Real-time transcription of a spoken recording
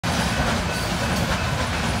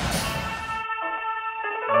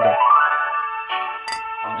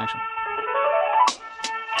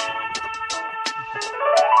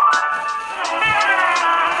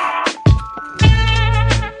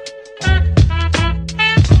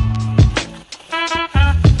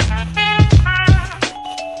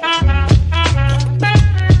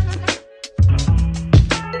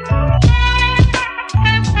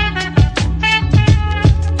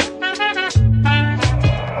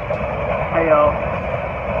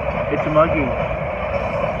muggy.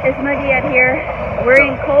 It's muggy out here. We're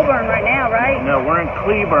in Colburn right now, right? No, we're in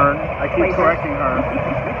Cleburne. I keep correcting her.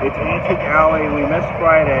 It's Antique Alley. We missed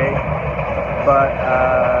Friday, but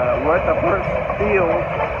we're at the first field.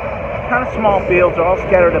 Kind of small fields. They're all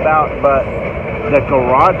scattered about, but the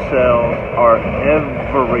garage sales are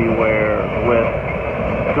everywhere with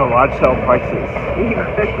garage sale prices.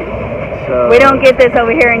 So we don't get this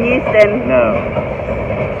over here in Houston. No.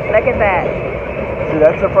 Look at that. See,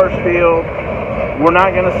 that's the first field. We're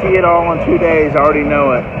not going to see it all in 2 days. I already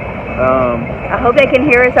know it. I hope they can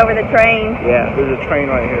hear us over the train. Yeah, there's a train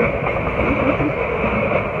right here.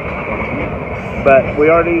 But we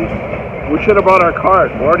should have brought our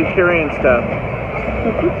cart. We're already carrying stuff.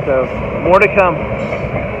 So, more to come.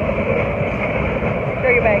 Show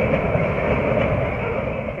your bag.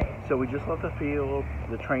 So we just left the field.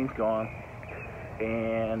 The train's gone.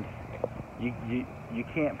 And you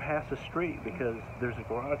can't pass the street because there's a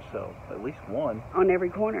garage sale, at least one. On every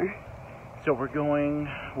corner. So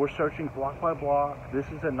we're searching block by block. This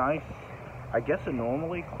is a nice, I guess a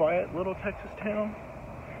normally quiet little Texas town.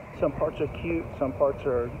 Some parts are cute, some parts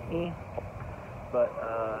are but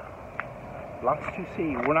lots to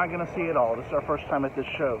see. We're not going to see it all. This is our first time at this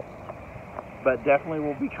show. But definitely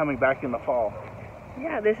we'll be coming back in the fall.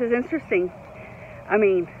 Yeah, this is interesting. I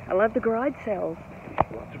mean, I love the garage sales.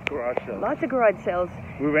 Lots of garage sales. Lots of garage sales.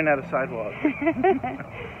 We ran out of sidewalks.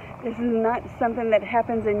 This is not something that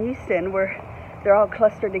happens in Houston where they're all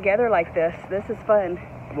clustered together like this. This is fun.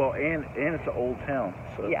 Well, and it's an old town.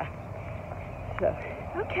 So. Yeah. So,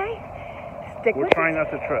 okay. Stick with We're trying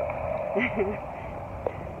not to trip.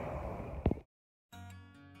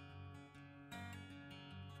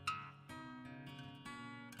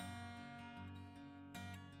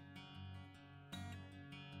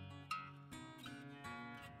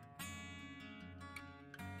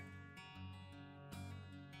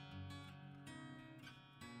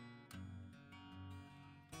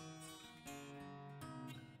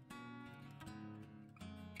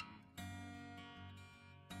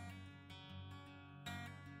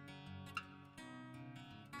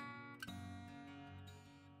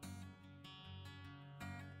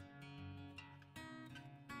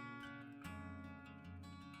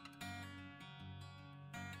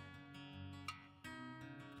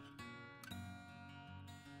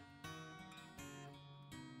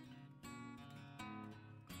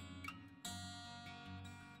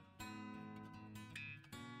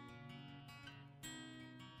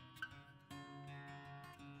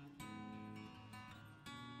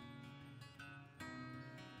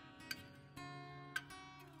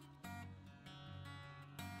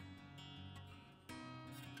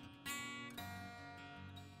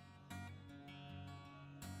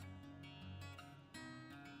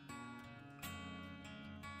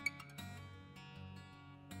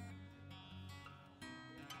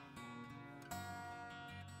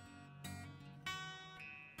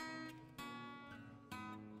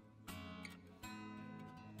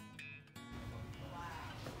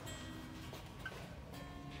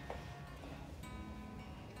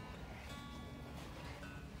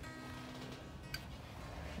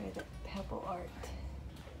 The pebble art.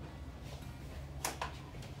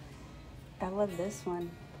 I love this one.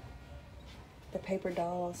 The paper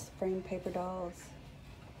dolls, framed paper dolls.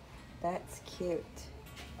 That's cute.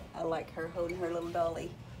 I like her holding her little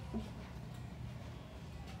dolly.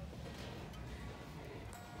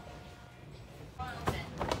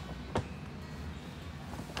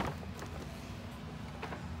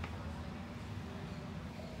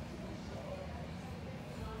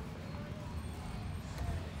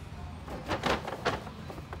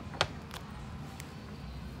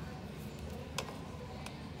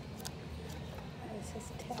 His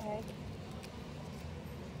tag.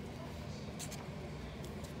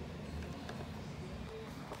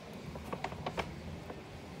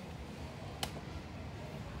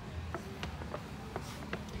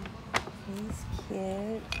 He's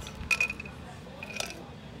cute.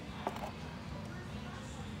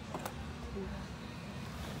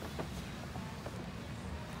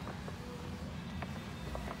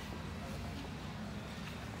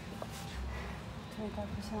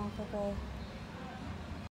 $25% off of the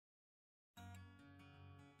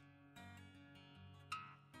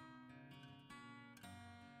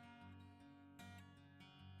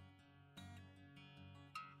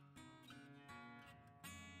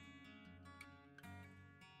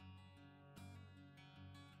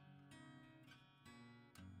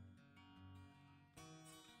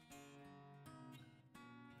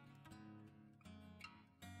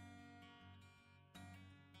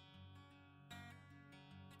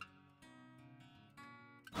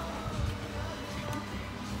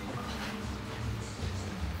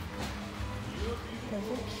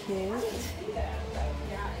Those are cute.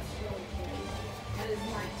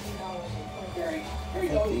 I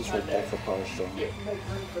think these were Deca partial.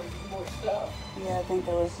 Yeah, I think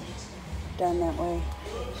they were done that way.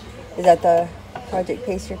 Is that the project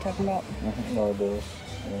piece you're talking about? No, the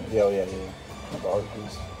yeah. The art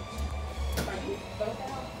piece.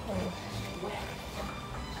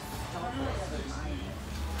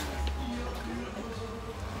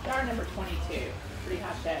 Star number 22. Pretty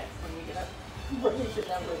hot that when we get up. What is the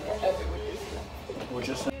number? We're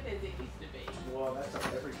just. As it used to be. Well, that's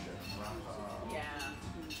like every ship. Yeah.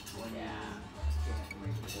 Yeah.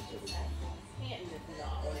 Canton is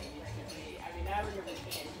not what it used to be. I mean, I remember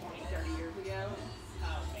Canton 20, 30 years ago.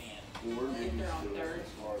 Oh, man. If they're on third.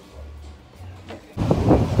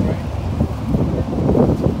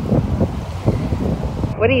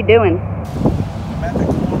 What are you doing? I'm at the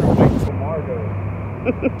corner waiting for Margot.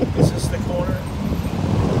 Is this the corner?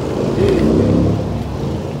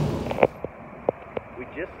 We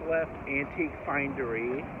just left Antique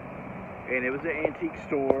Findery, and it was an antique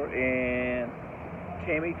store, and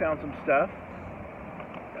Tammy found some stuff.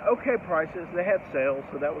 Okay prices. They had sales,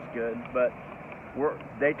 so that was good. But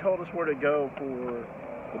they told us where to go for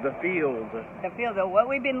the field. The field, what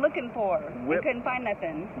we've been looking for. We couldn't find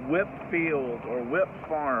nothing. Whip Field or Whip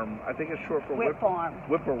Farm. I think it's short for Whip Farm.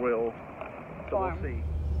 Whippoorwill. So Farm. we'll see.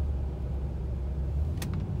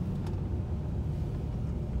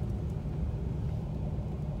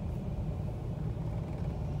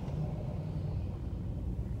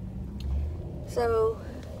 So,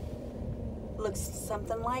 looks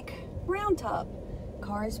something like Round Top.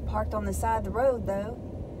 Cars parked on the side of the road, though.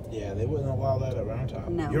 Yeah, they wouldn't allow that at Round Top.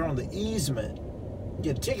 No. You're on the easement.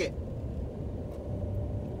 Get a ticket.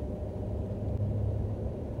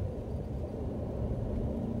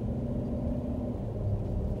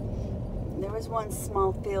 There was one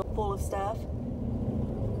small field full of stuff.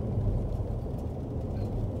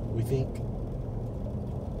 We think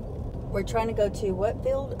We're trying to go to what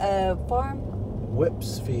field? Farm?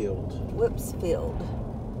 Whips Field. Whips Field.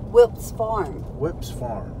 Whips Farm. Whips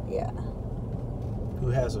Farm. Yeah. Who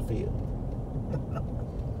has a field?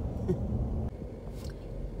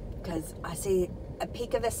 Because I see a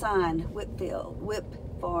peak of a sign, Whipfield, Whip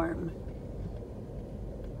Farm.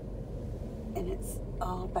 And it's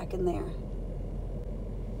all back in there.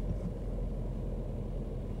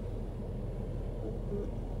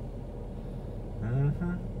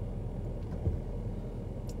 Mm-hmm.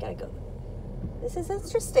 Gotta go. This is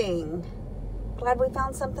interesting. Glad we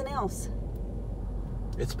found something else.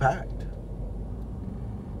 It's packed.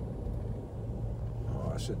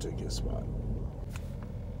 Oh, I should take your spot.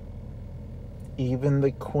 Even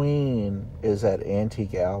the Queen is at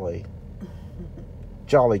Antique Alley.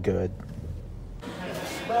 Jolly good.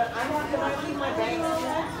 But I want to keep my bags.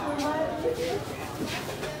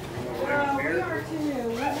 Well, we are too.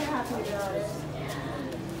 We're happy about it.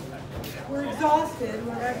 We're exhausted.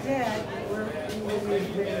 We're not dead.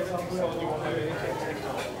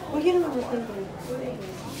 Well, you know what we're thinking.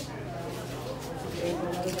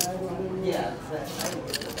 Yeah.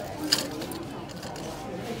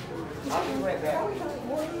 I'll be right back.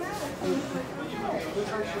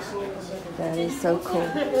 That is so cool.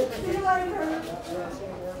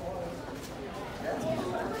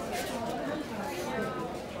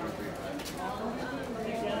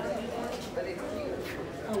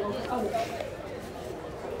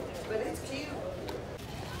 But it's cute.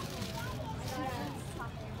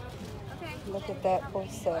 Look at that full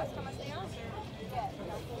set.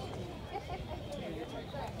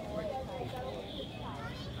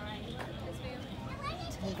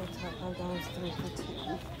 Tabletop $5 3 for 2.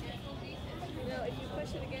 No, if you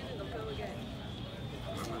push it again, it'll go again.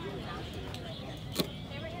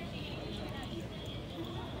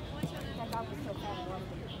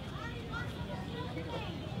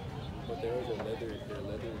 But there was a leather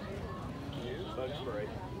bug spray.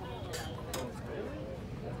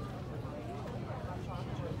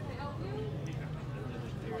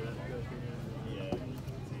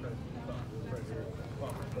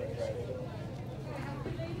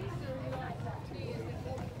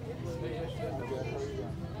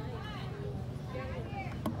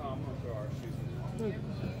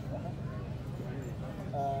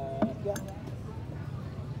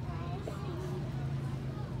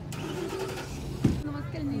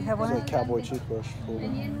 You have It's one? a cowboy toothbrush.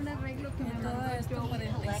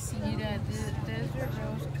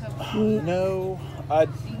 No, I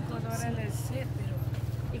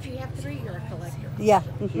If you have 3, you're a collector. Yeah.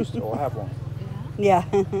 I'll have one. Yeah.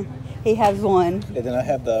 He has one. And then I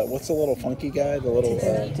have the, what's the little funky guy? The little,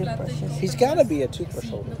 Toothbrushes. he's got to be a toothbrush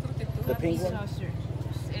holder. The pink one?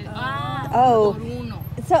 Oh,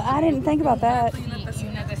 so I didn't think about that.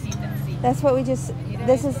 That's what we just,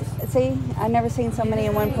 this is, see, I've never seen so many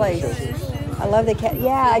in one place. I love the cat.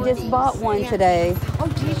 Yeah, I just bought one today. Oh,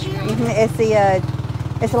 did you?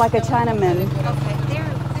 It's like a Chinaman. Okay, they're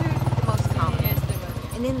the most common.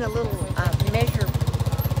 And then the little measure.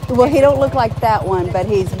 Well, he don't look like that one, but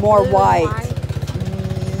he's more white.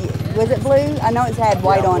 Was it blue? I know it's had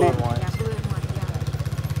white on it. Yeah, blue and white,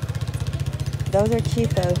 yeah. Those are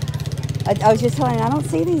cute though. I was just telling you, I don't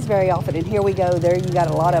see these very often. And here we go. There you got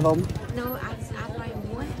a lot of them. No, I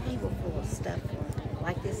find one table full of stuff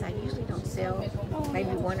like this. I usually don't sell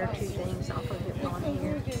maybe one or two things off of it on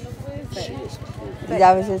here. But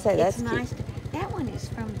I was going to say, that's it's cute. nice. That one is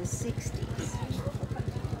from the 60s.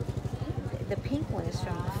 The pink one is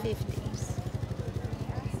from the 50s.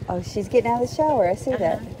 Oh, she's getting out of the shower. I see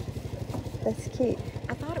that. That's cute.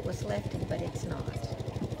 I thought it was Lefton, but it's not.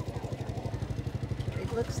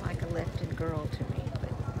 It looks like a Lefton girl to me,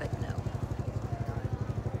 but no.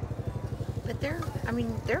 But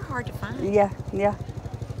they're hard to find. Yeah, yeah.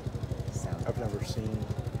 So, I've never seen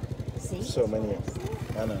see? so many.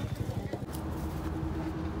 I know.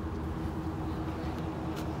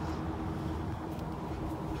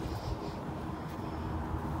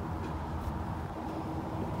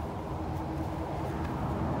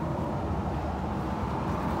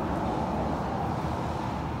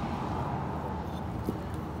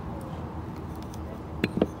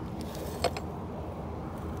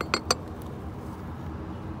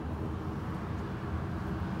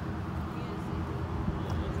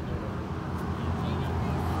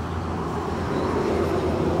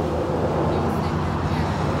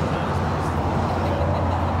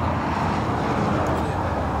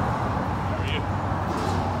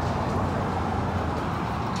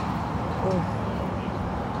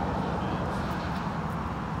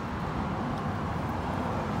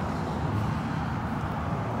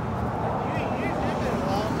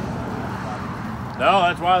 No,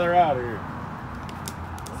 that's why they're out here.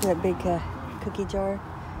 See that big cookie jar?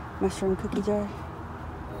 Mushroom cookie jar?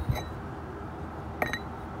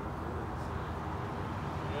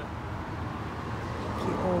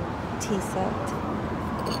 Cute little tea set.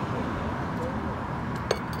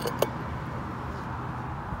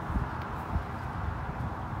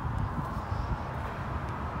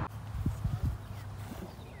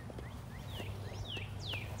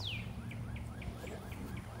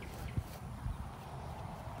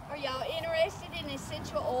 Are y'all interested in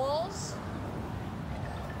essential oils?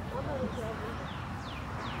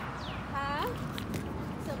 Huh?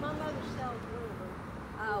 So my mother sells rubber.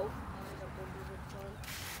 Oh.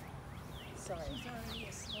 Sorry. She's already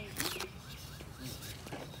asleep.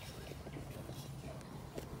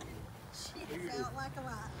 She felt like a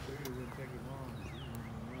lot.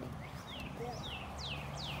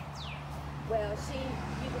 Well,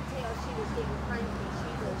 you could tell she was getting cranky.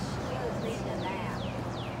 She was needing a nap.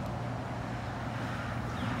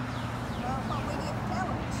 Well, we didn't tell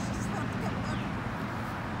her. She slept good enough.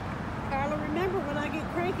 Carla, remember when I get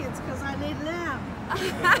cranky, it's because I need a nap.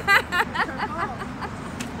 Her fault.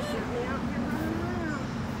 Get me out here running around.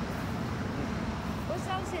 What's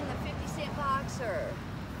those in the 50-cent box or?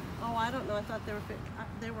 Oh, I don't know. I thought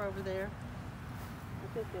they were over there. I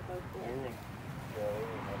think they're both there.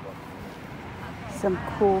 Some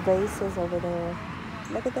cool vases over there.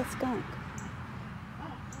 Look at that skunk.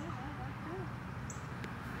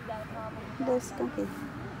 They're skunky.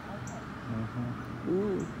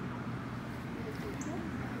 Mm.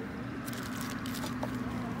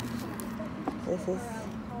 This is.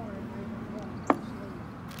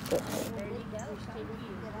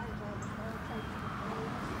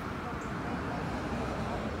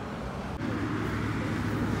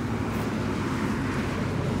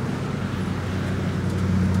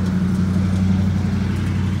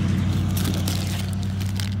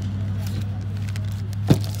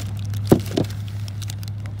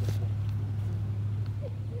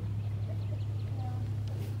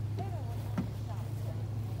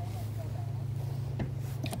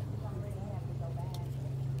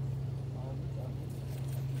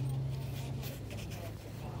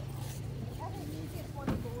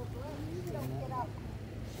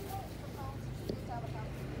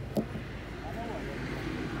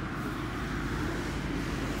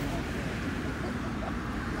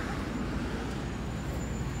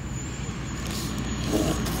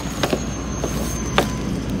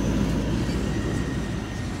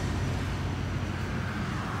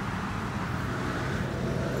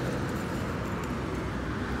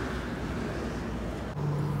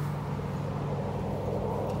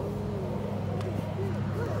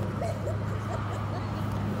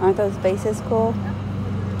 Aren't those vases cool?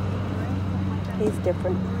 He's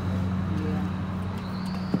different.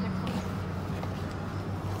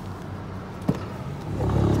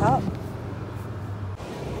 Top.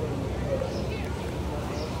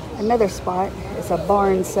 Another spot is a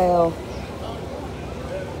barn sale.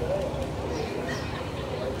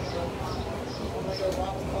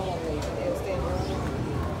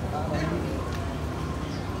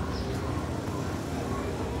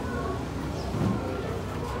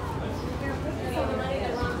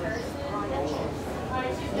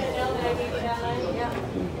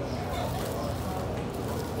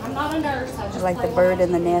 I'm not a nurse. I I just like the play bird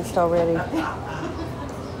in the nest already. No, I've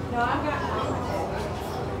got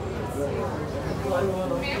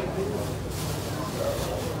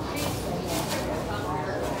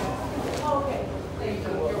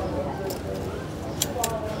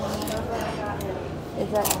Is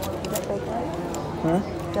that big light? Huh?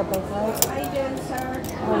 Is that big light? How you doing, sir?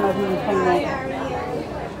 I don't know if you can clean that.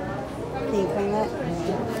 Can you clean that?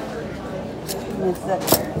 Miss that.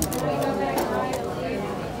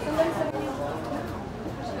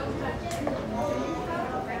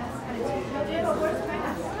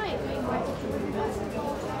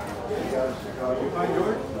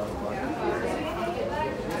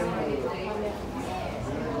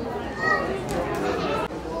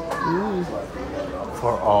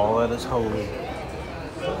 For all that is holy.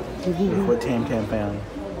 Look what Tam Tam found.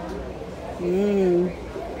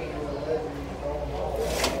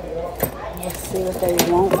 Let's see what they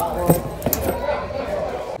want for it.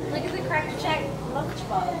 Look at the Cracker Jack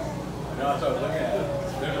lunchbox.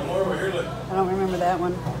 I don't remember that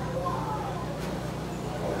one.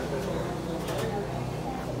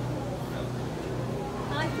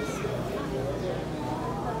 I like this.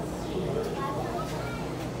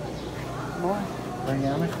 More.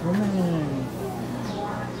 Bionic woman.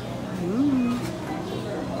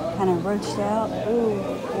 Kind of roached out. Ooh,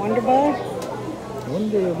 Wonderbug?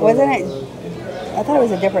 Wonder. Wasn't it? I thought it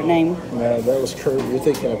was a different name. No, that was Kirby. You're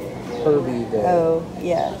thinking of Herbie. The Oh,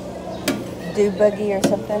 yeah. Do Buggy or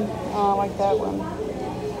something. Oh, I like that one.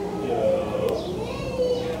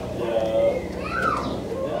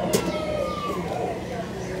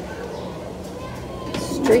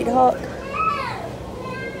 Street Hawk.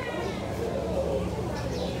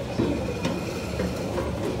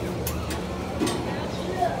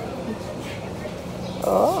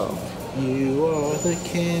 Oh. You are the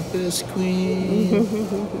campus queen.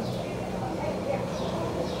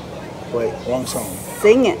 Wait, wrong song.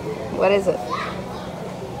 Sing it. What is it?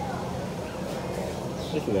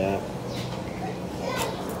 Look at that.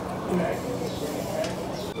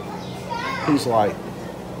 He's like,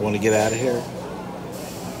 want to get out of here?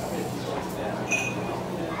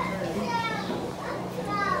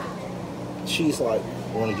 She's like,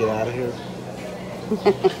 want to get out of here?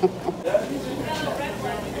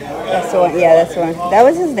 That's the one. Yeah, that's the one. That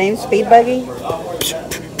was his name, Speed Buggy.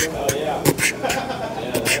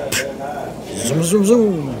 Zoom, zoom,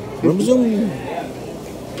 zoom. Zoom, zoom.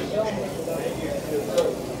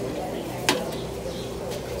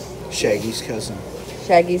 Shaggy's cousin.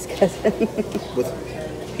 Shaggy's cousin.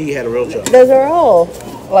 He had a real job. Those are all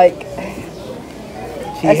like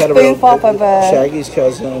He a had a spoof off of Shaggy's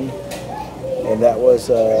cousin, and that was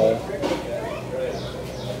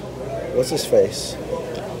what's his face?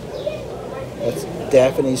 That's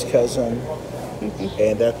Daphne's cousin,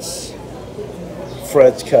 and that's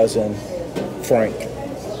Fred's cousin, Frank.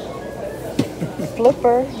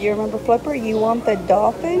 Flipper. You remember Flipper? You want the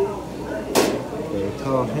dolphin? They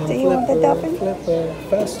call him Do you want the dolphin? Flipper,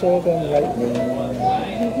 faster than lightning.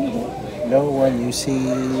 No one you see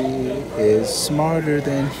is smarter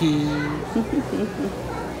than he.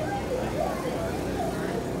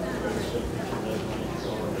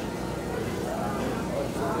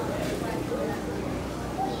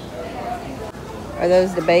 Are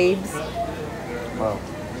those the babes? Well,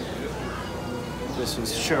 this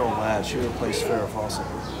was Cheryl Ladd. She replaced Farrah Fawcett.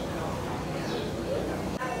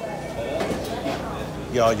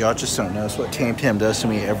 Y'all just don't know. It's what Tam Tam does to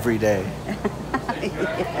me every day.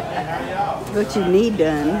 What you need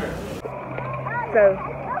done. So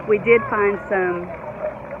we did find some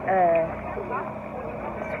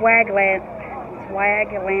swag lamp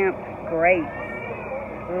grapes.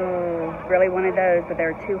 Ooh, really wanted those, but they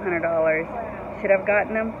were $200. Should have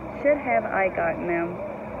gotten them. Should have I gotten them?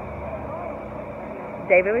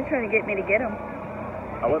 David was trying to get me to get them.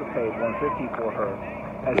 I would have paid $150 for her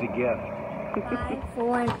as a gift. 5,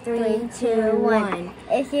 4, 3, 2, 1.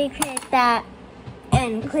 If you click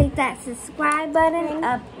that subscribe button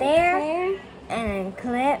up there and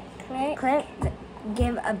click,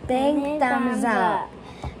 give a big thumbs up.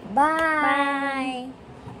 Bye.